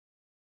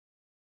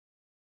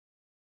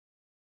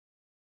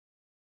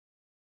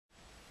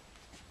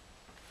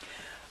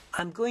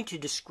I'm going to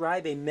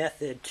describe a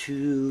method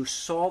to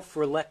solve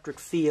for electric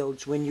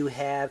fields when you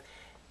have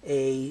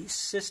a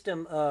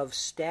system of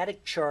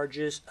static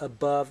charges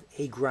above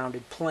a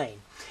grounded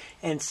plane.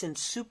 And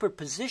since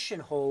superposition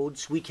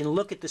holds, we can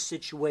look at the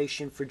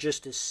situation for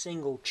just a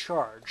single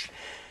charge.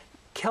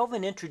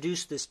 Kelvin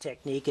introduced this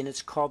technique, and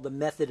it's called the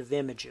method of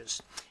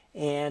images.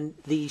 And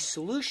the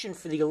solution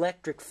for the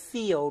electric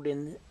field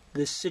in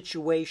the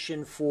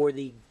situation for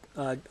the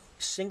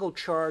single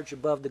charge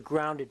above the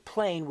grounded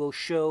plane will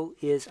show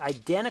is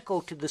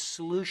identical to the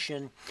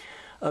solution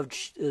of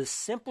a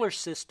simpler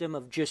system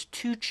of just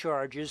two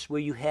charges where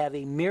you have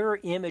a mirror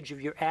image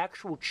of your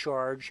actual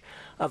charge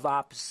of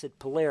opposite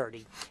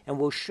polarity. And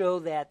we'll show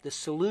that the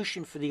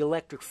solution for the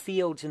electric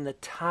fields in the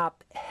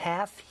top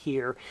half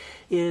here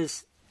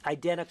is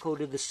identical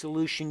to the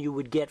solution you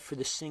would get for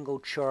the single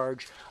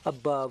charge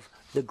above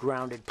the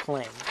grounded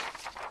plane.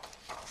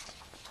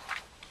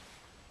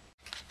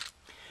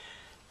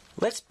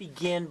 Let's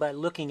begin by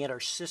looking at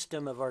our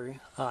system of our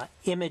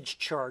image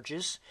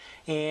charges,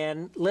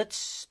 and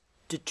let's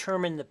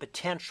determine the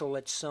potential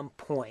at some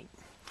point.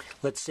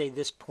 Let's say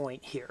this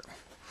point here.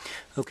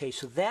 Okay,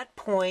 so that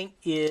point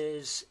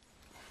is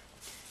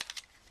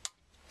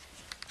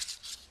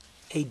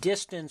a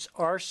distance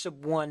r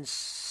sub 1,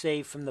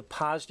 say, from the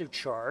positive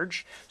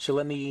charge. So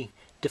let me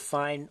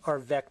define our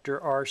vector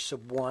r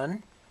sub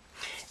 1,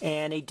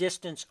 and a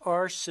distance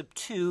r sub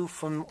 2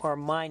 from our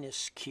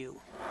minus q.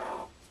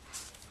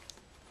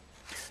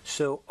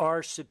 So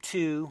r sub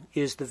 2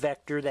 is the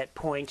vector that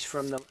points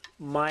from the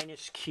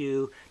minus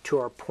q to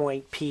our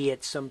point P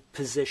at some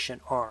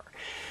position r.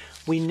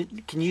 We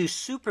can use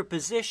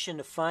superposition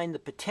to find the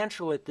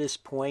potential at this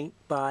point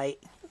by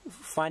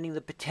finding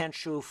the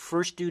potential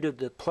first due to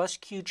the plus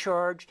q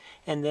charge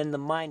and then the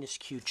minus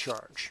q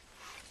charge.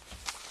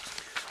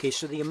 Okay,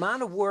 so the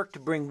amount of work to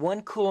bring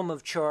 1 coulomb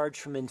of charge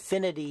from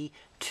infinity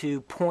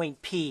to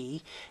point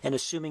P, and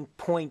assuming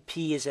point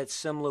P is at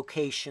some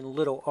location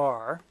little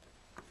r,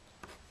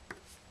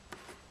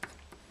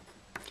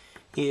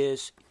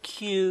 is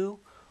q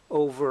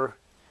over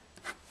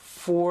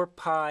 4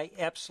 pi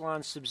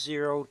epsilon sub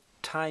 0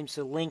 times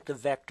the length of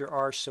vector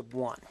r sub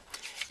 1.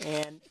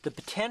 And the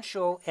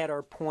potential at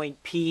our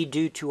point P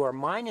due to our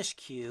minus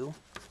q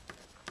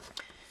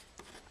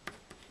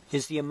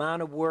is the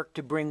amount of work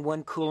to bring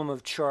 1 coulomb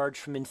of charge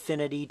from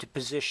infinity to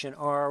position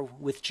r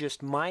with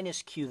just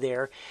minus q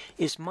there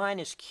is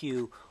minus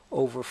q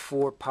over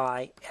 4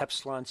 pi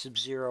epsilon sub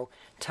 0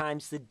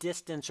 times the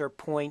distance our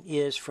point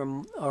is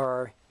from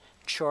our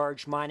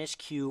charge minus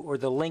q, or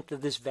the length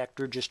of this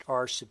vector, just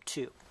r sub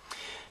 2.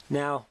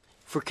 Now,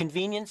 for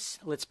convenience,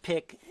 let's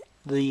pick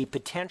the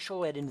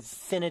potential at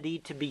infinity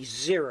to be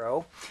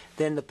 0.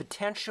 Then the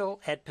potential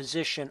at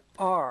position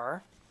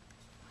r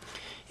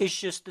is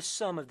just the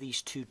sum of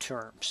these two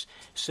terms.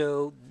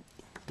 So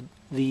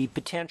the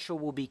potential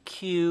will be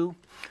q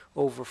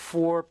over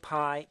 4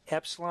 pi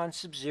epsilon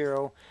sub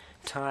 0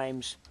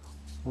 times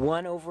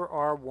 1 over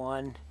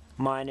r1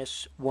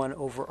 minus 1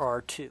 over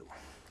r2.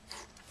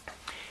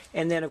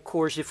 And then, of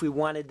course, if we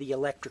wanted the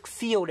electric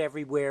field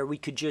everywhere, we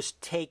could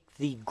just take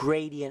the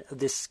gradient of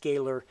this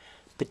scalar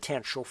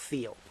potential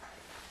field.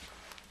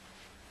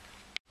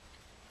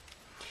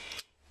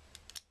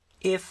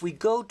 If we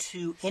go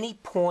to any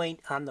point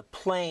on the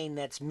plane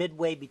that's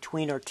midway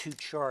between our two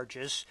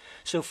charges,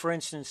 so for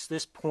instance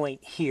this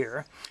point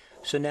here,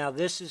 so now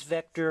this is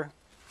vector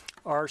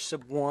r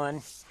sub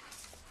 1,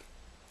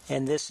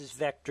 and this is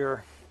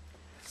vector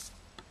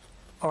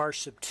r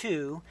sub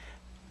 2,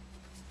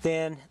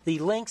 then the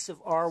lengths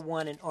of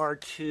r1 and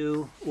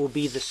r2 will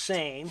be the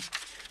same.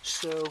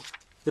 So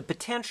the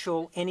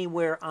potential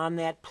anywhere on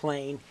that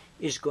plane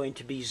is going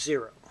to be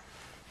 0.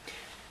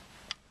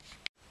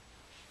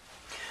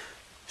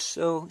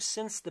 So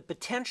since the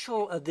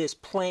potential of this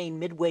plane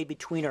midway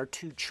between our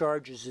two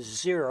charges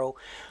is 0,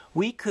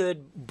 we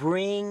could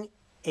bring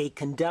a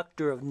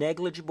conductor of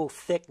negligible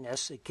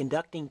thickness, a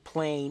conducting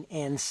plane,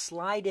 and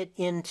slide it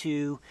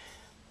into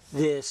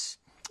this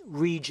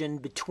region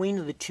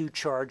between the two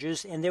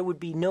charges, and there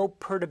would be no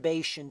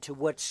perturbation to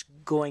what's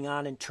going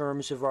on in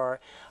terms of our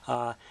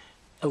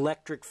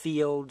electric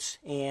fields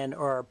and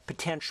our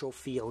potential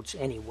fields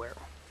anywhere.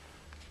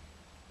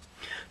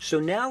 So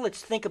now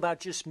let's think about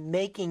just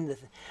making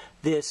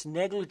this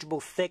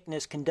negligible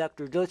thickness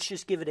conductor. Let's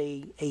just give it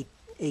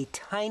a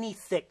tiny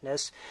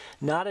thickness,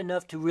 not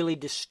enough to really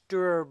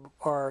disturb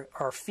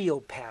our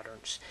field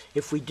patterns.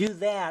 If we do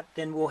that,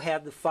 then we'll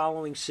have the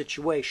following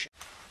situation.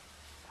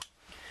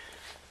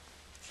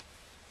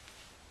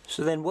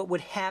 So then what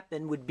would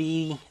happen would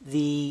be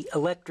the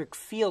electric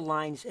field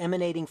lines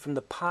emanating from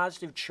the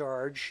positive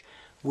charge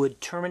would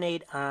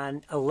terminate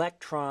on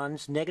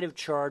electrons, negative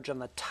charge on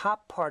the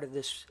top part of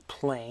this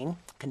plane,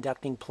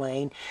 conducting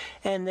plane,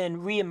 and then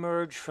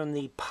reemerge from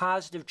the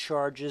positive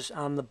charges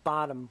on the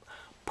bottom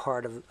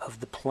part of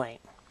the plane.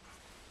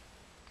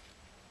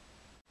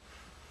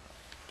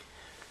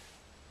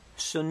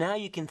 So now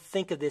you can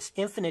think of this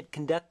infinite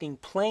conducting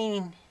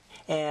plane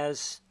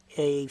as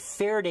a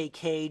Faraday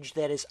cage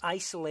that is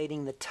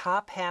isolating the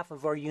top half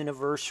of our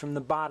universe from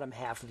the bottom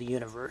half of the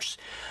universe.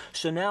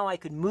 So now I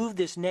could move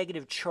this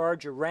negative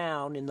charge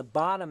around in the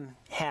bottom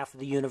half of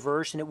the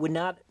universe and it would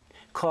not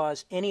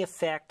cause any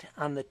effect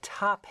on the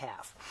top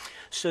half.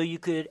 So you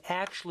could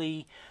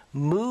actually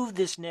move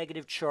this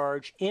negative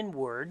charge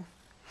inward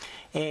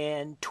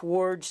and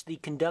towards the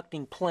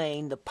conducting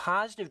plane. The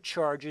positive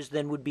charges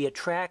then would be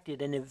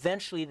attracted and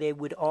eventually they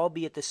would all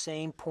be at the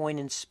same point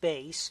in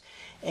space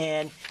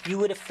and you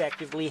would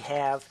effectively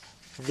have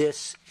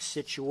this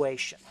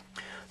situation.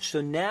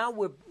 So now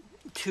we're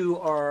to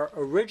our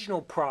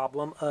original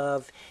problem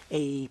of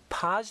a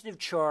positive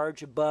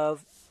charge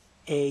above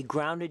a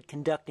grounded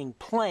conducting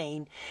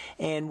plane,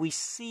 and we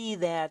see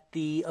that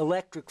the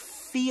electric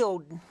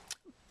field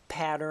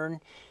pattern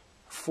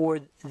for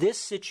this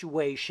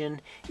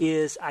situation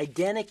is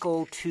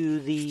identical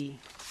to the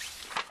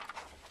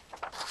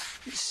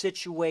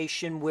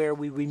situation where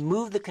we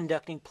remove the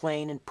conducting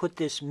plane and put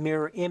this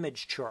mirror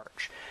image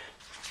charge.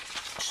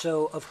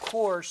 So of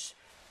course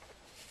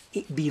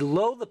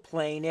below the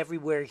plane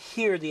everywhere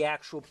here the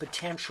actual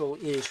potential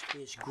is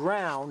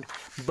ground,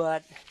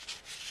 but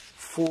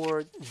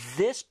for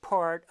this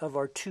part of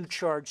our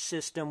two-charge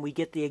system, we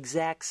get the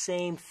exact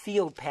same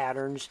field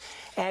patterns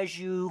as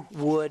you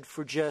would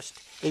for just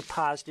a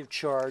positive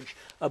charge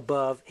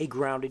above a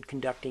grounded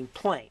conducting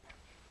plane.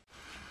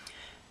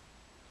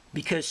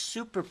 Because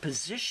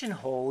superposition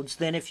holds,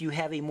 then if you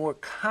have a more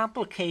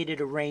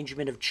complicated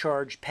arrangement of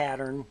charge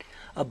pattern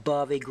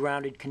above a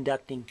grounded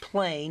conducting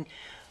plane,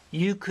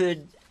 you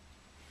could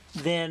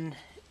then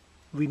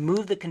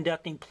remove the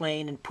conducting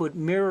plane and put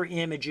mirror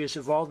images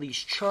of all these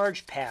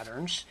charge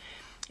patterns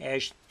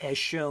as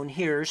shown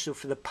here. So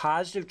for the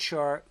positive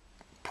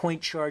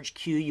point charge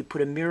Q, you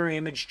put a mirror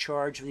image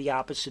charge of the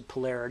opposite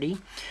polarity.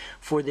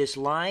 For this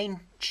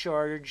line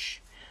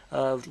charge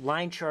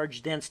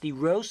density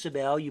rho sub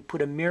L, you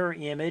put a mirror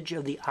image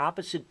of the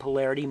opposite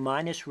polarity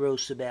minus rho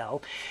sub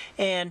L.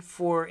 And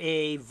for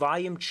a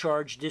volume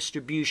charge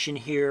distribution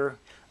here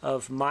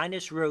of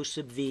minus rho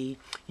sub V,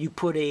 you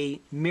put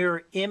a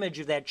mirror image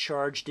of that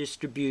charge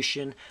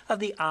distribution of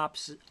the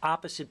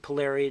opposite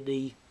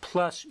polarity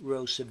plus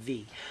rho sub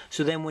V.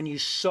 So then when you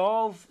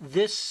solve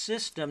this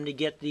system to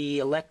get the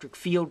electric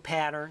field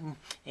pattern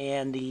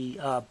and the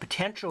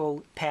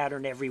potential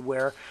pattern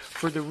everywhere,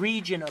 for the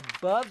region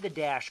above the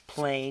dash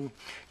plane,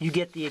 you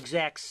get the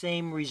exact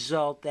same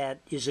result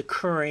that is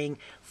occurring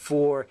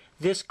for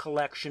this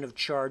collection of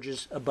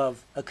charges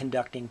above a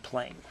conducting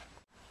plane.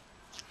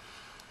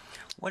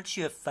 Once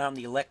you have found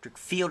the electric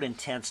field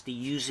intensity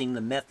using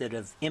the method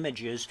of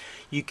images,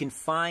 you can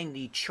find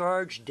the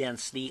charge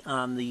density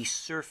on the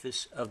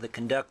surface of the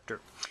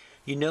conductor.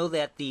 You know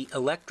that the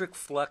electric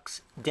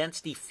flux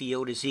density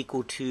field is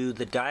equal to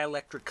the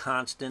dielectric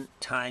constant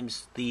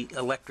times the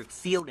electric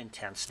field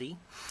intensity.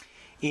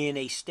 In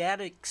a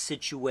static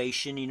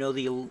situation, you know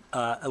the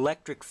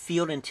electric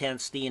field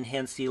intensity and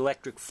hence the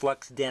electric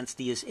flux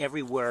density is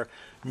everywhere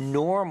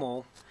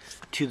normal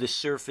to the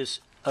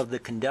surface of the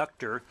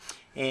conductor.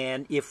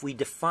 And if we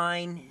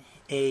define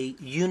a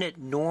unit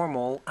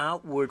normal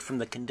outward from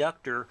the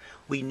conductor,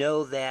 we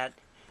know that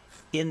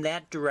in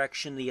that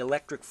direction the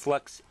electric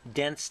flux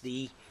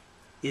density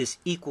is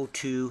equal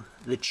to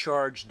the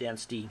charge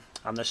density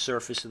on the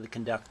surface of the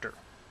conductor.